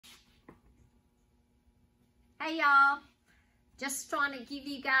Hey y'all, just trying to give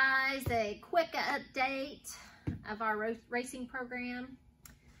you guys a quick update of our racing program.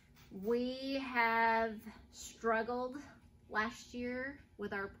 We have struggled last year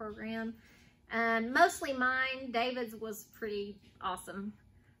with our program. Mostly mine. David's was pretty awesome,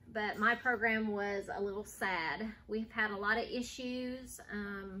 but my program was a little sad. We've had a lot of issues,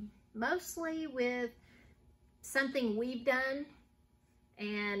 mostly with something we've done.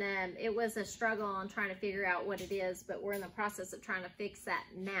 And it was a struggle on trying to figure out what it is, but we're in the process of trying to fix that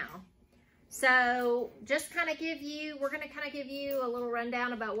now. So just we're going to kind of give you a little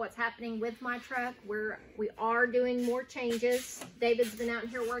rundown about what's happening with my truck. We are doing more changes. David's been out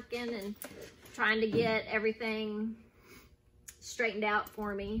here working and trying to get everything straightened out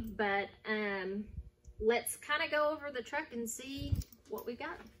for me. But let's kind of go over the truck and see what we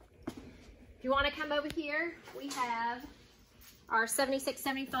got. If you want to come over here, we have our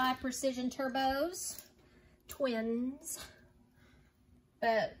 7675 Precision Turbos, twins.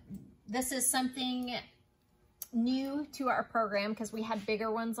 But this is something new to our program because we had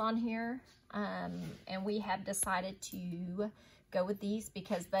bigger ones on here. And we have decided to go with these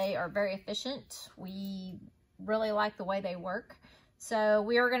because they are very efficient. We really like the way they work. So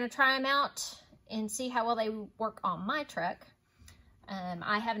we are going to try them out and see how well they work on my truck.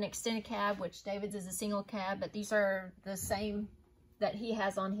 I have an extended cab, which David's is a single cab, but these are the same that he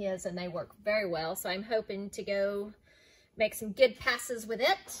has on his, and they work very well. So I'm hoping to go make some good passes with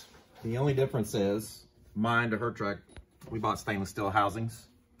it. The only difference is mine to her truck, we bought stainless steel housings,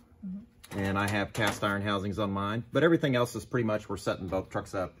 and I have cast iron housings on mine, but everything else is pretty much, we're setting both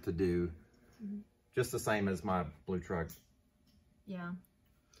trucks up to do just the same as my blue truck. Yeah.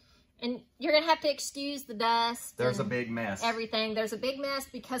 And you're going to have to excuse the dust. There's a big mess. Everything. There's a big mess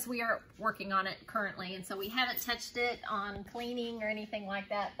because we are working on it currently. And so we haven't touched it on cleaning or anything like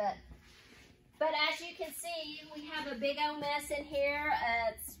that. But as you can see, we have a big old mess in here.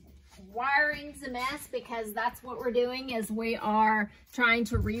 Wiring's a mess because that's what we're doing is we are trying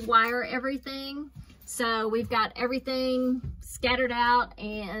to rewire everything. So we've got everything scattered out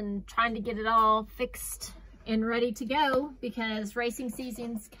and trying to get it all fixed and ready to go because racing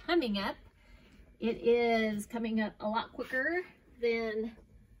season's coming up. It is coming up a lot quicker than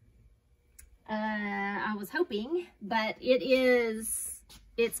I was hoping, but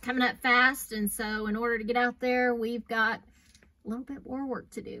it's coming up fast. And so in order to get out there, we've got a little bit more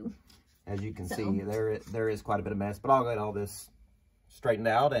work to do. As you can see, there is quite a bit of mess, but I'll get all this straightened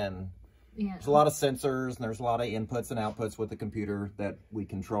out. And there's a lot of sensors and there's a lot of inputs and outputs with the computer that we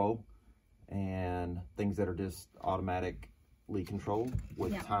control, and things that are just automatically controlled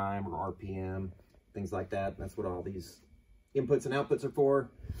with time or RPM, things like that. That's what all these inputs and outputs are for.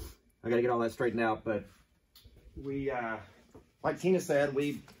 I got to get all that straightened out, but we, like Tina said,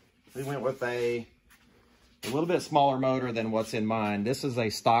 we went with a little bit smaller motor than what's in mine. This is a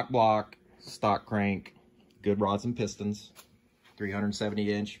stock block, stock crank, good rods and pistons,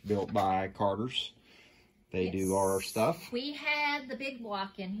 370-inch, built by Carter's. They do our stuff. We had the big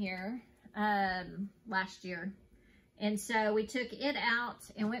block in here last year, and so we took it out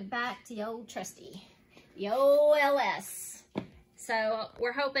and went back to the old trusty, the old LS. So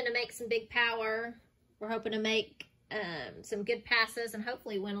we're hoping to make some big power. We're hoping to make some good passes and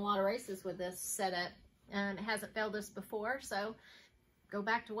hopefully win a lot of races with this setup. It hasn't failed us before, so go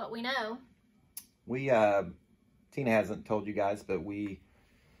back to what we know. We Tina hasn't told you guys, but we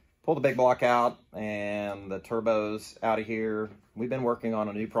pulled the big block out and the turbos out of here. We've been working on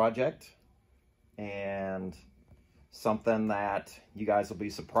a new project and something that you guys will be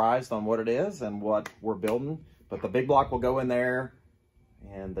surprised on what it is and what we're building. But the big block will go in there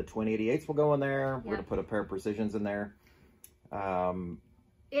and the twin 88s will go in there. We're going to put a pair of Precisions in there.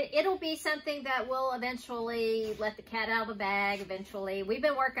 It'll be something that will eventually let the cat out of the bag eventually. We've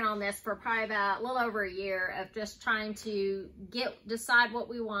been working on this for probably about a little over a year of just trying to decide what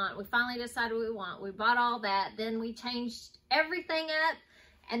we want. We finally decided what we want. We bought all that. Then we changed everything up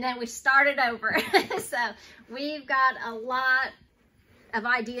and then we started over. So we've got a lot of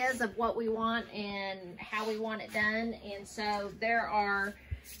ideas of what we want and how we want it done. And so there are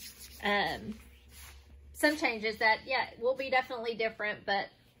some changes that, will be definitely different, but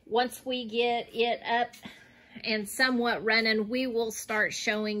once we get it up and somewhat running, we will start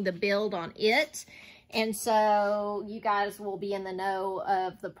showing the build on it. And so you guys will be in the know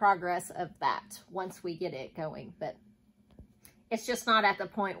of the progress of that once we get it going. But it's just not at the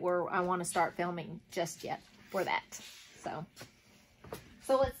point where I want to start filming just yet for that. So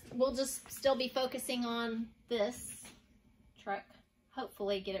we'll just still be focusing on this truck.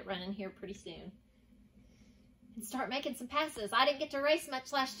 Hopefully get it running here pretty soon. and start making some passes. I didn't get to race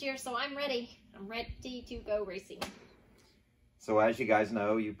much last year, so I'm ready. I'm ready to go racing. So as you guys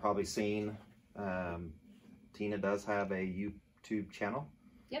know, you've probably seen, Tina does have a YouTube channel.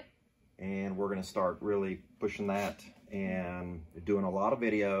 Yep. And we're going to start really pushing that and doing a lot of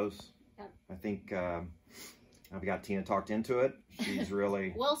videos. Yep. I think I've got Tina talked into it. She's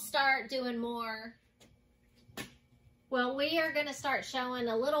really... We'll start doing more. Well, we are going to start showing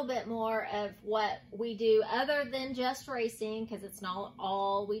a little bit more of what we do other than just racing, because it's not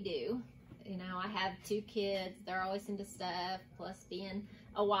all we do. You know, I have 2 kids. They're always into stuff, plus being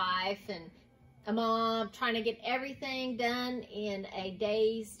a wife and a mom, trying to get everything done in a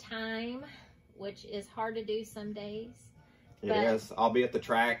day's time, which is hard to do some days. It is. I'll be at the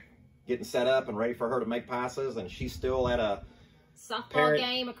track getting set up and ready for her to make passes, and she's still at a softball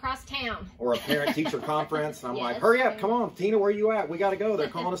game across town. Or a parent-teacher conference. And I'm like, hurry up, come on, Tina, where you at? We got to go. They're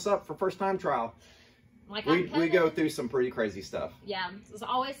calling us up for first-time trial. Like, we go through some pretty crazy stuff. Yeah, there's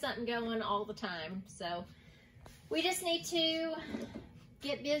always something going all the time. So we just need to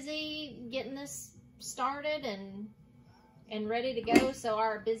get busy getting this started and ready to go, so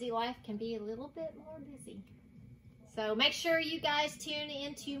our busy life can be a little bit more busy. So make sure you guys tune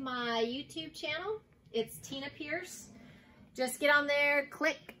into my YouTube channel. It's Tina Pierce. Just get on there,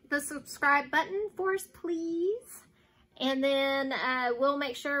 click the subscribe button for us, please. And then we'll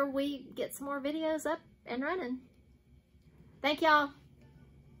make sure we get some more videos up and running. Thank y'all.